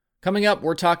Coming up,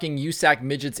 we're talking USAC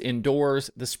Midgets Indoors,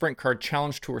 the Sprint Car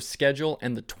Challenge Tour schedule,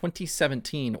 and the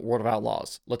 2017 World of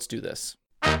Outlaws. Let's do this.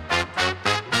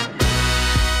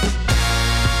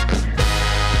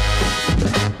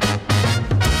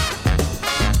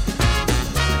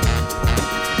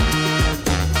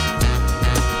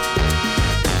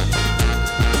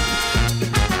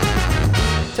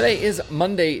 Today is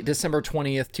Monday, December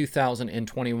 20th,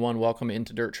 2021. Welcome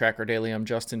into Dirt Tracker Daily. I'm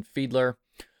Justin Fiedler.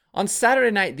 On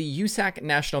Saturday night, the USAC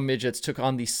National Midgets took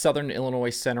on the Southern Illinois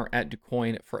Center at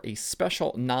DuQuoin for a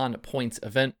special non-points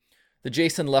event. The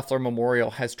Jason Leffler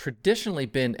Memorial has traditionally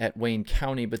been at Wayne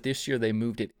County, but this year they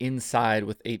moved it inside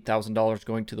with $8,000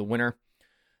 going to the winner.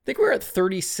 I think we're at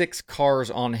 36 cars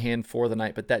on hand for the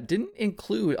night, but that didn't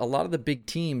include a lot of the big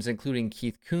teams, including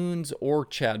Keith Kunz or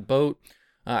Chad Boat.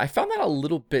 I found that a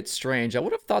little bit strange. I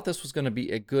would have thought this was going to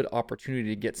be a good opportunity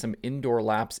to get some indoor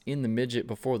laps in the midget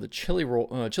before the Chili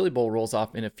Bowl rolls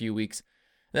off in a few weeks.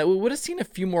 That we would have seen a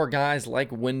few more guys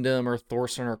like Wyndham or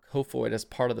Thorson or Kofoid as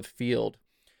part of the field.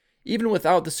 Even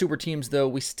without the super teams, though,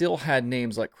 we still had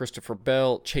names like Christopher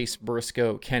Bell, Chase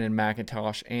Briscoe, Kenan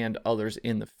McIntosh, and others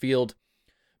in the field.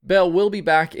 Bell will be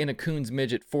back in a Kunz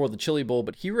midget for the Chili Bowl,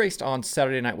 but he raced on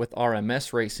Saturday night with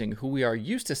RMS Racing, who we are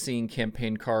used to seeing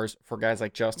campaign cars for guys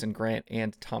like Justin Grant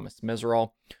and Thomas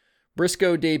Meseraull.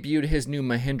 Briscoe debuted his new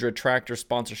Mahindra tractor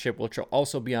sponsorship, which will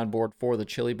also be on board for the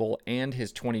Chili Bowl and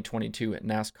his 2022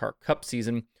 NASCAR Cup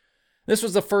season. This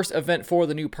was the first event for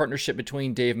the new partnership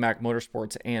between Dave Mack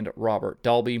Motorsports and Robert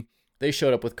Dalby. They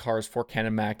showed up with cars for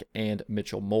Kenan Mack and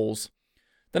Mitchell Moles.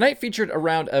 The night featured a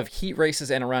round of heat races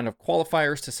and a round of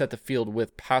qualifiers to set the field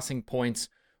with passing points.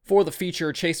 For the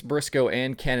feature, Chase Briscoe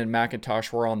and Kenan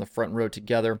McIntosh were on the front row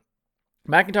together.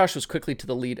 McIntosh was quickly to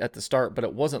the lead at the start, but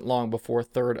it wasn't long before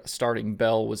third starting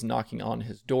Bell was knocking on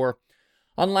his door.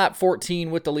 On lap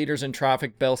 14, with the leaders in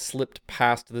traffic, Bell slipped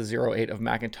past the 08 of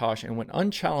McIntosh and went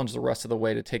unchallenged the rest of the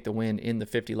way to take the win in the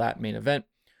 50-lap main event.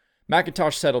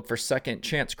 McIntosh settled for second,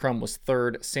 Chance Crum was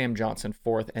third, Sam Johnson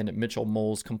fourth, and Mitchell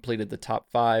Moles completed the top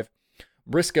five.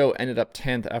 Briscoe ended up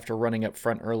 10th after running up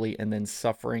front early and then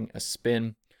suffering a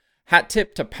spin. Hat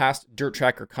tip to past Dirt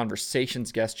Tracker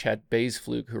Conversations guest Chad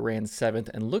Baisflug, who ran 7th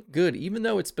and looked good even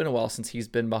though it's been a while since he's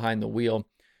been behind the wheel.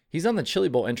 He's on the Chili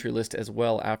Bowl entry list as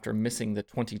well after missing the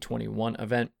 2021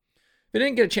 event. If you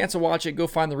didn't get a chance to watch it, go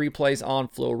find the replays on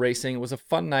Flow Racing. It was a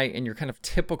fun night in your kind of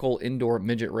typical indoor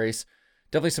midget race.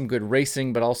 Definitely some good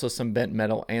racing, but also some bent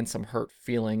metal and some hurt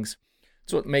feelings.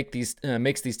 It's what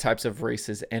makes these types of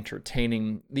races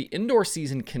entertaining. The indoor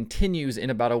season continues in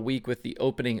about a week with the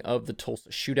opening of the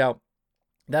Tulsa Shootout.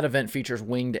 That event features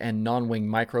winged and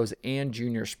non-winged micros and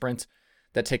junior sprints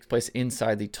that takes place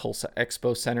inside the Tulsa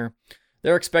Expo Center.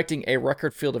 They're expecting a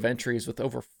record field of entries with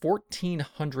over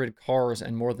 1,400 cars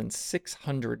and more than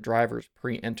 600 drivers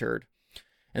pre-entered.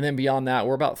 And then beyond that,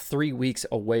 we're about 3 weeks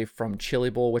away from Chili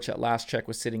Bowl, which at last check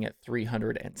was sitting at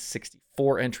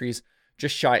 364 entries,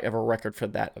 just shy of a record for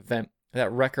that event.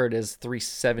 That record is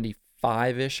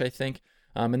 375-ish, I think.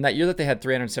 And that year that they had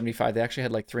 375, they actually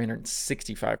had like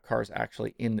 365 cars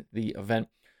actually in the event.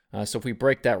 So if we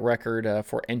break that record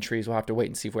for entries, we'll have to wait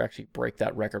and see if we actually break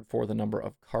that record for the number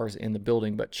of cars in the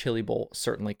building. But Chili Bowl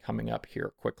certainly coming up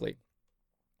here quickly.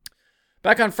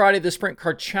 Back on Friday, the Sprint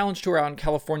Car Challenge Tour out in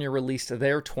California released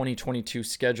their 2022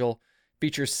 schedule.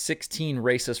 Features 16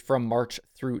 races from March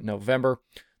through November.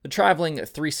 The traveling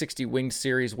 360 Winged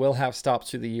Series will have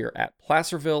stops through the year at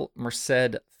Placerville,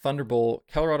 Merced, Thunderbolt,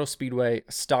 Colorado Speedway,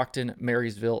 Stockton,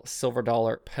 Marysville, Silver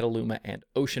Dollar, Petaluma, and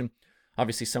Ocean.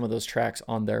 Obviously, some of those tracks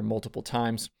on there multiple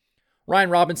times. Ryan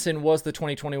Robinson was the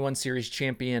 2021 Series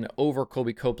champion over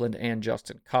Colby Copeland and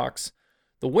Justin Cox.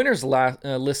 The winners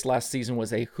list last season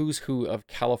was a who's who of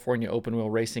California open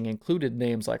wheel racing, included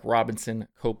names like Robinson,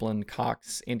 Copeland,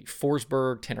 Cox, Andy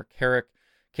Forsberg, Tanner Carrick,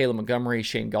 Caleb Montgomery,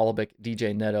 Shane Golobic,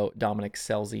 DJ Neto, Dominic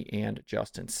Scelzi, and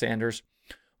Justin Sanders.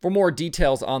 For more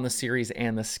details on the series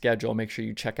and the schedule, make sure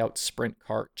you check out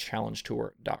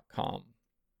SprintCarChallengeTour.com.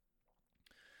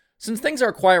 Since things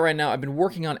are quiet right now, I've been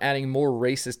working on adding more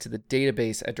races to the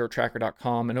database at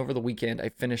DirtTracker.com, and over the weekend, I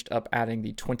finished up adding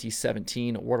the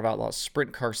 2017 World of Outlaws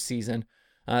Sprint Car season.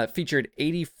 It featured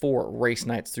 84 race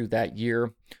nights through that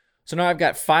year. So now I've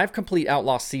got 5 complete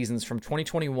Outlaw seasons from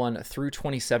 2021 through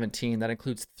 2017. That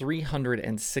includes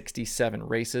 367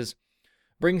 races.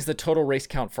 Brings the total race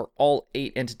count for all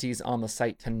 8 entities on the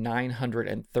site to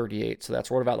 938. So that's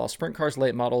World of Outlaw Sprint Cars,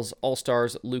 Late Models,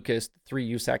 All-Stars, Lucas, 3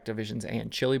 USAC divisions,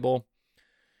 and Chili Bowl.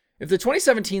 If the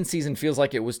 2017 season feels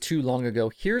like it was too long ago,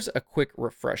 here's a quick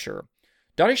refresher.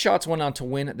 Donnie Schatz went on to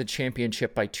win the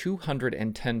championship by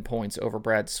 210 points over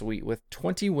Brad Sweet with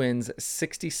 20 wins,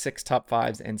 66 top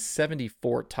 5s, and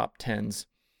 74 top 10s.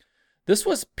 This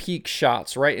was peak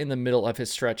Schatz, right in the middle of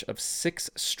his stretch of 6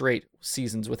 straight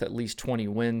seasons with at least 20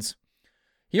 wins.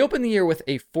 He opened the year with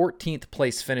a 14th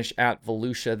place finish at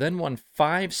Volusia, then won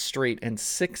 5 straight and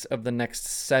 6 of the next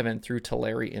 7 through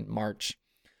Tulare in March.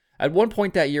 At one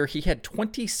point that year, he had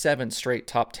 27 straight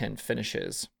top 10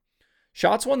 finishes.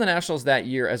 Schatz won the Nationals that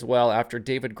year as well after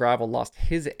David Gravel lost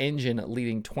his engine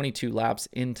leading 22 laps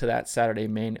into that Saturday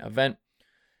main event.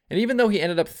 And even though he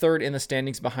ended up third in the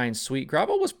standings behind Sweet,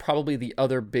 Gravel was probably the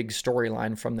other big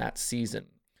storyline from that season.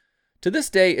 To this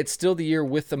day, it's still the year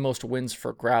with the most wins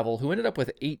for Gravel, who ended up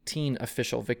with 18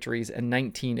 official victories and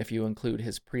 19 if you include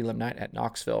his prelim night at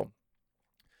Knoxville.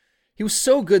 He was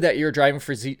so good that year driving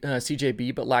for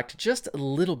CJB, but lacked just a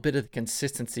little bit of the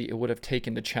consistency it would have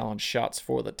taken to challenge Schatz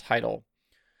for the title.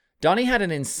 Donnie had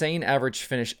an insane average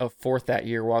finish of 4th that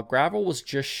year, while Gravel was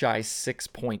just shy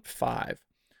 6.5.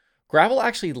 Gravel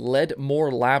actually led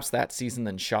more laps that season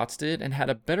than Schatz did and had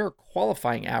a better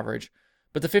qualifying average,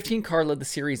 but the 15 car led the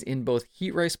series in both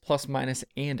heat race plus minus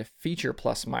and feature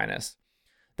plus minus.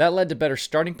 That led to better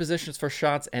starting positions for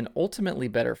Schatz and ultimately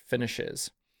better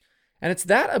finishes. And it's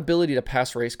that ability to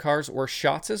pass race cars where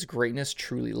Schatz's greatness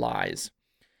truly lies.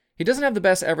 He doesn't have the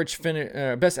best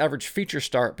average feature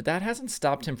start, but that hasn't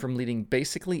stopped him from leading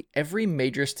basically every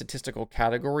major statistical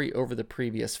category over the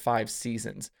previous 5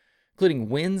 seasons, including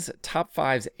wins, top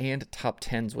 5s, and top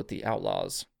 10s with the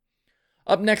Outlaws.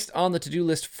 Up next on the to-do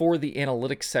list for the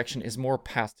analytics section is more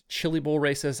past Chili Bowl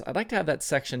races. I'd like to have that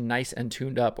section nice and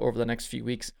tuned up over the next few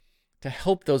weeks to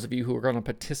help those of you who are going to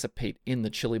participate in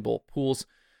the Chili Bowl pools.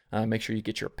 Make sure you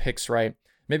get your picks right.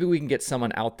 Maybe we can get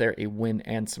someone out there a win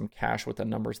and some cash with the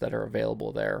numbers that are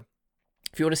available there.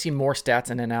 If you want to see more stats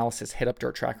and analysis, hit up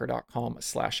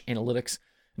dirttracker.com/analytics.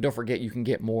 And don't forget, you can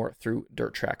get more through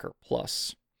Dirt Tracker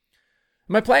Plus.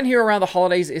 My plan here around the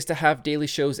holidays is to have daily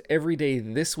shows every day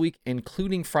this week,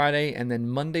 including Friday, and then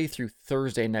Monday through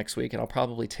Thursday next week. And I'll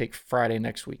probably take Friday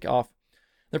next week off.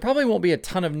 There probably won't be a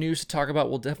ton of news to talk about.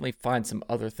 We'll definitely find some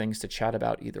other things to chat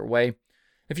about either way.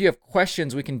 If you have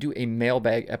questions, we can do a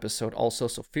mailbag episode also,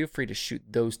 so feel free to shoot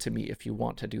those to me if you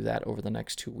want to do that over the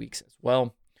next 2 weeks as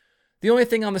well. The only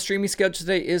thing on the streaming schedule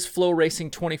today is Flow Racing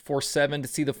 24/7. To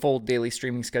see the full daily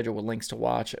streaming schedule with links to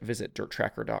watch, visit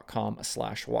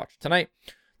dirttracker.com/watch tonight.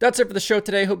 That's it for the show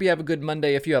today. Hope you have a good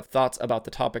Monday. If you have thoughts about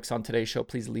the topics on today's show,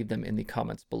 please leave them in the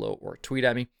comments below or tweet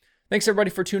at me. Thanks everybody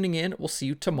for tuning in. We'll see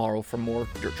you tomorrow for more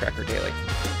Dirt Tracker Daily.